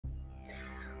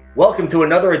Welcome to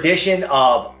another edition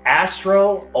of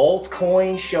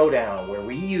Altcoin Showdown, where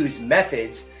we use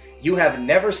methods you have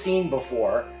never seen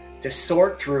before to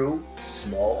sort through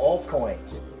small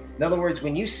altcoins. In other words,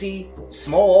 when you see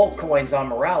small altcoins on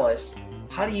Moralis,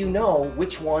 how do you know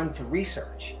which one to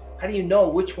research? How do you know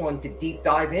which one to deep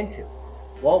dive into?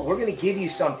 Well, we're going to give you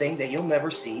something that you'll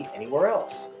never see anywhere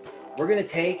else. We're going to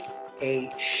take a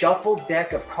shuffled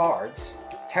deck of cards,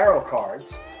 tarot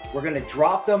cards. We're going to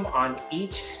drop them on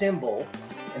each symbol,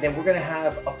 and then we're going to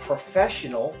have a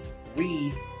professional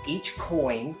read each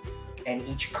coin and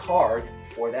each card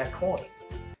for that coin.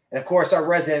 And of course, our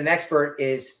resident expert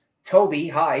is Toby.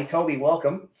 Hi, Toby,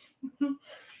 welcome.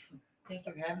 Thank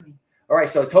you for having me. All right,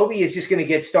 so Toby is just going to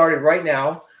get started right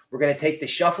now. We're going to take the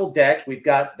shuffled deck. We've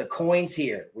got the coins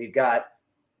here. We've got,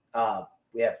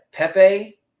 we have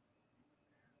PEPE,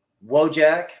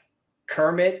 WOJACK,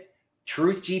 KERMIT,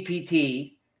 Truth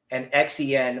GPT, and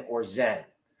XEN or Zen.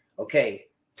 Okay,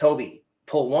 Toby,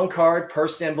 pull one card per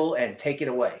symbol and take it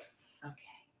away. Okay.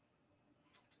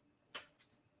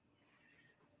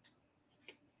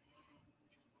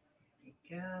 There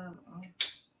we go. Oh,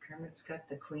 Kermit's got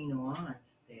the Queen of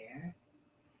Wands there.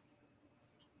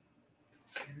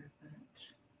 The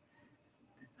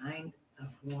Nine of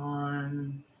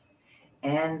Wands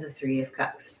and the Three of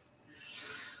Cups.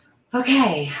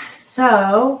 Okay,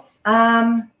 so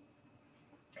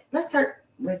let's start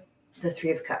with the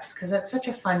Three of Cups because that's such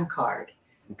a fun card.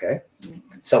 Okay.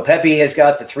 So PEPE has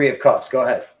got the Three of Cups. Go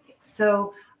ahead.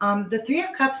 So the Three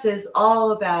of Cups is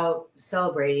all about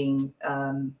celebrating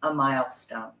a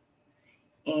milestone.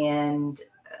 And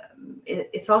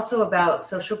it's also about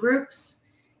social groups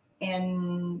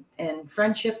and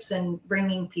friendships and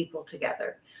bringing people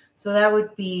together. So that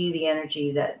would be the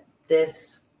energy that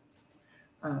this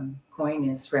coin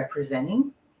is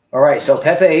representing. All right, so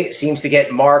PEPE seems to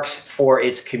get marks for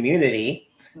its community.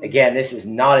 Again, this is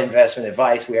not investment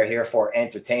advice. We are here for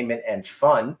entertainment and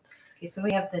fun. Okay, so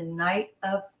we have the Knight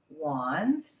of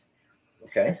Wands.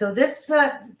 Okay. And so this,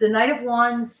 the Knight of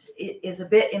Wands is a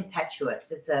bit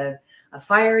impetuous. It's a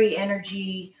fiery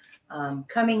energy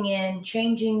coming in,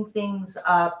 changing things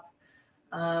up,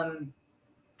 and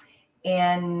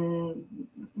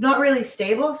not really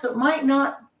stable. So it might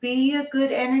not be a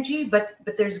good energy, but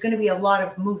there's going to be a lot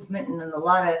of movement and a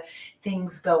lot of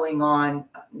things going on,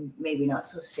 maybe not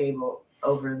so stable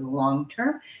over the long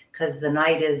term, because the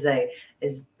Knight is a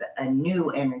new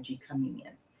energy coming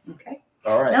in. Okay.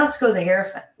 All right. Now let's go to the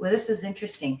Hierophant. Well, this is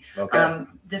interesting. Okay.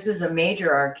 This is a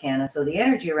major arcana, so the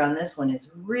energy around this one is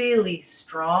really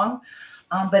strong,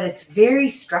 but it's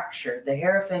very structured. The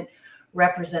Hierophant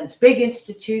represents big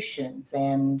institutions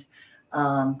and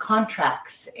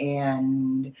contracts,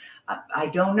 and I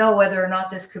don't know whether or not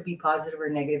this could be positive or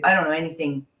negative. I don't know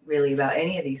anything really about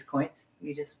any of these coins.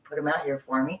 You just put them out here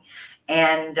for me.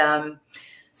 And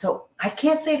so I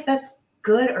can't say if that's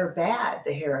good or bad,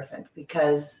 the Hierophant,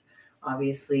 because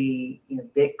obviously, you know,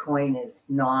 Bitcoin is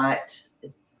not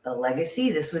a legacy.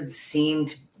 This would seem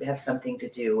to have something to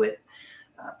do with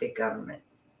big government,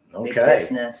 big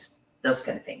business, those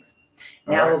kind of things.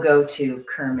 Now we'll go to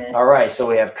Kermit. All right, so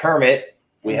we have Kermit.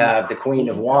 We have the Queen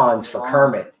of Wands for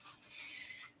Kermit.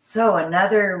 So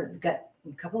we've got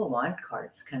a couple of wand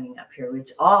cards coming up here,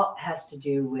 which all has to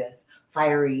do with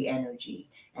fiery energy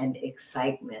and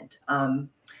excitement.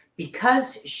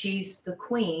 Because she's the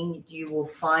queen, you will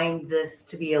find this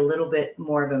to be a little bit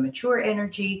more of a mature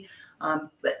energy,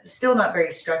 but still not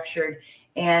very structured.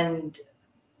 And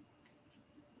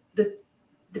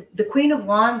the Queen of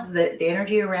Wands, the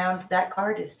energy around that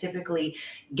card is typically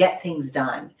get things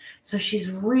done. So she's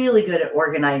really good at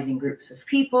organizing groups of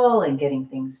people and getting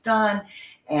things done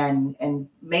and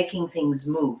making things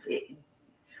move. A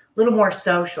little more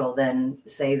social than,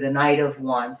 say, the Knight of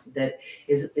Wands that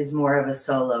is more of a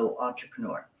solo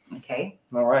entrepreneur. Okay.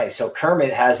 All right. So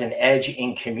Kermit has an edge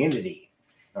in community.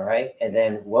 All right. And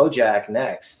then WOJACK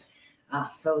next.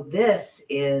 So this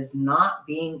is not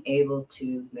being able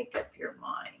to make up your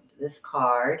mind. This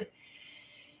card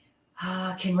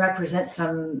can represent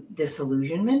some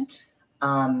disillusionment,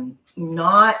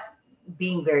 not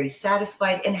being very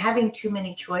satisfied, and having too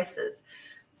many choices.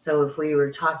 So if we were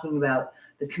talking about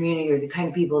the community or the kind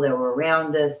of people that were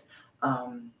around this,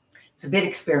 it's a bit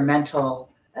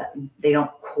experimental. They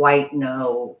don't quite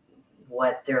know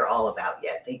what they're all about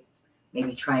yet. They may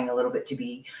be trying a little bit to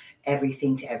be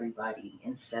everything to everybody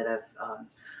instead of,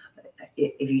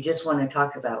 if you just want to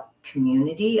talk about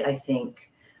community, I think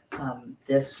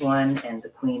this one and the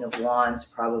Queen of Wands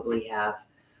probably have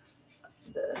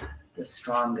the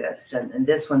strongest. And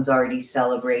this one's already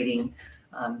celebrating.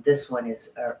 This one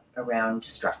is around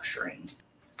structuring.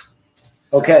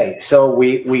 Okay, so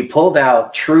we pulled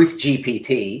out Truth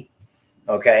GPT.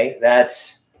 Okay,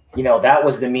 that's, you know, that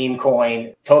was the meme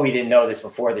coin. Toby didn't know this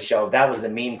before the show. That was the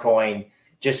meme coin,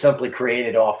 just simply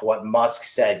created off what Musk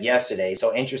said yesterday.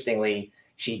 So interestingly,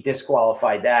 she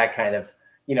disqualified that, kind of,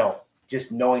 you know,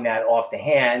 just knowing that off the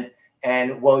hand.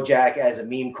 And WOJACK as a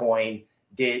meme coin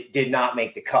did not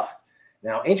make the cut.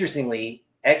 Now, interestingly,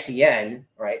 XEN,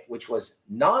 right, which was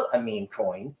not a meme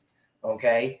coin,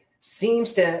 okay,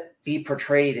 seems to be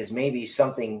portrayed as maybe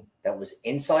something that was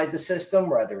inside the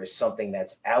system rather as something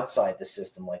that's outside the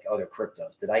system, like other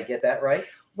cryptos. Did I get that right?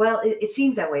 Well, it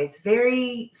seems that way. It's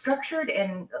very structured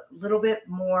and a little bit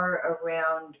more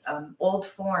around old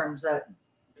forms.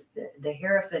 The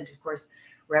Hierophant, of course,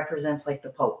 represents like the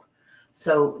Pope.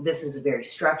 So this is a very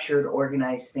structured,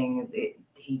 organized thing.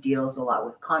 He deals a lot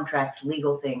with contracts,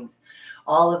 legal things,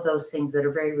 all of those things that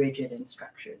are very rigid and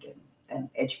structured, and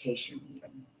education even.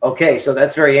 Okay, so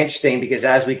that's very interesting, because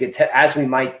as we could tell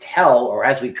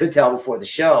before the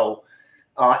show,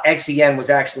 XEN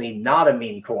was actually not a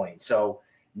meme coin. So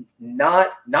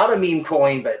not a meme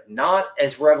coin, but not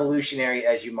as revolutionary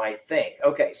as you might think.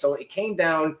 Okay, so it came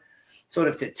down sort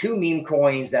of to two meme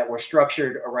coins that were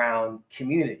structured around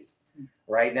community.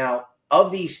 Right now,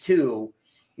 of these two,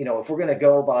 you know, if we're going to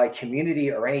go by community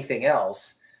or anything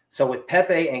else, so with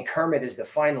PEPE and KERMIT as the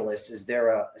finalists, is there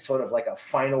a sort of like a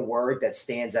final word that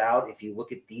stands out if you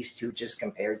look at these two just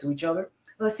compared to each other?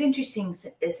 Well, it's interesting,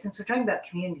 since we're talking about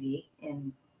community,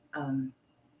 and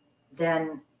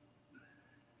then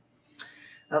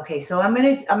okay, so I'm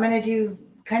gonna do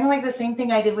kind of like the same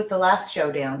thing I did with the last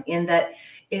Showdown, in that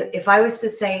if I was to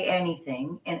say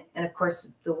anything, and of course,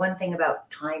 the one thing about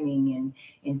timing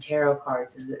in tarot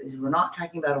cards is we're not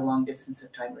talking about a long distance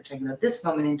of time. We're talking about this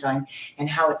moment in time and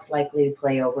how it's likely to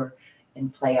play over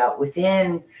and play out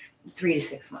within 3 to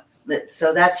 6 months.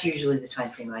 So that's usually the time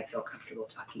frame I feel comfortable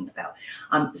talking about.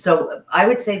 So I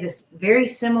would say this very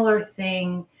similar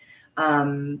thing,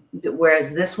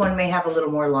 whereas this one may have a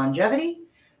little more longevity.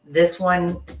 This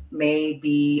one may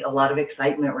be a lot of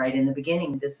excitement right in the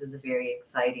beginning. This is a very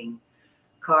exciting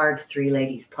card. 3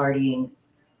 ladies partying.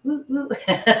 Woo, woo.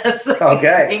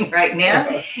 Okay. Right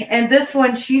now. And this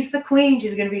one, she's the queen.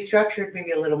 She's going to be structured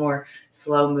maybe a little more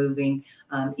slow moving,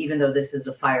 even though this is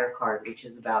a fire card, which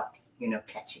is about, you know,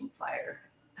 catching fire.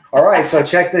 All right. So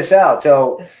check this out.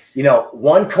 So, you know,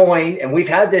 one coin, and we've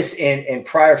had this in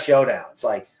prior showdowns,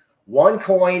 like one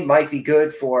coin might be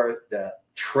good for the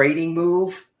trading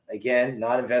move. Again,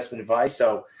 not investment advice.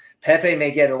 So PEPE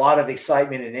may get a lot of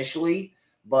excitement initially,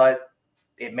 but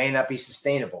it may not be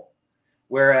sustainable.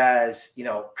 Whereas, you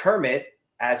know, KERMIT,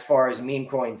 as far as meme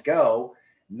coins go,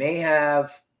 may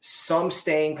have some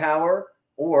staying power,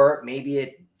 or maybe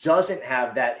it doesn't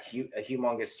have that a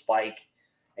humongous spike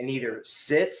and either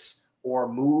sits or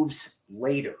moves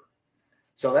later.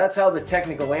 So that's how the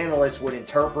technical analyst would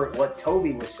interpret what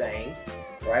Toby was saying.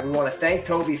 All right, we want to thank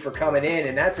Toby for coming in,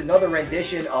 and that's another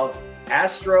rendition of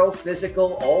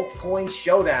Astrophysical Altcoin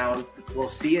Showdown. We'll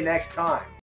see you next time.